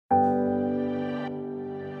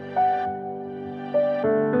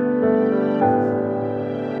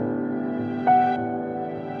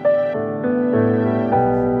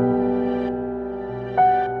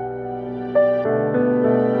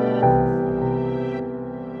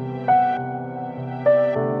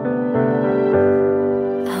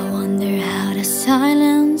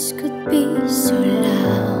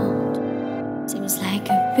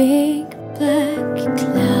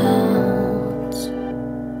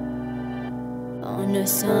on a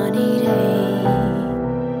sunny day.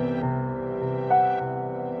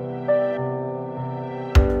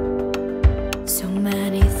 So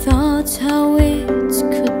many thoughts how it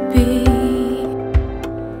could be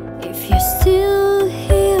if you're still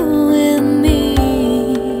here with me,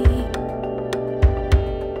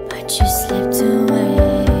 but you slipped away.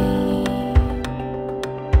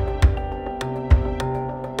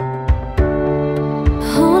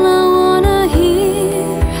 All I wanna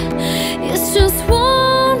hear is just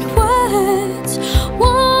one word,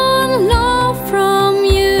 one love from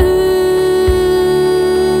you,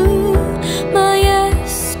 my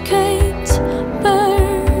escaped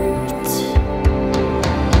bird.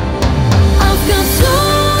 I've got so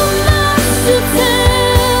much to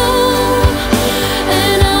tell,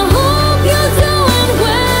 and I hope you're doing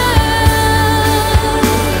well.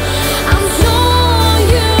 I'm sure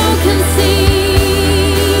you can see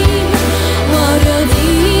what all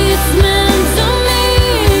this meant to me.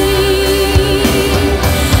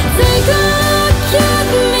 Take a look at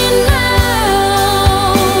me now.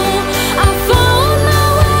 I found my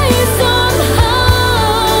way somehow.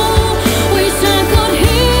 Wish I could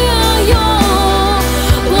hear your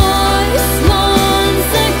voice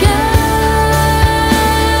once again.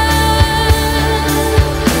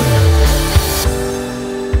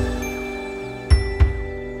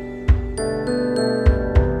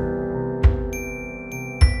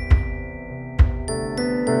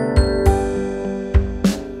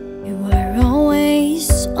 You were always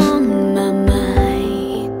on my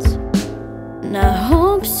mind, and I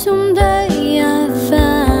hope someday I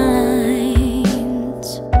find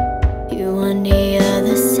you are near.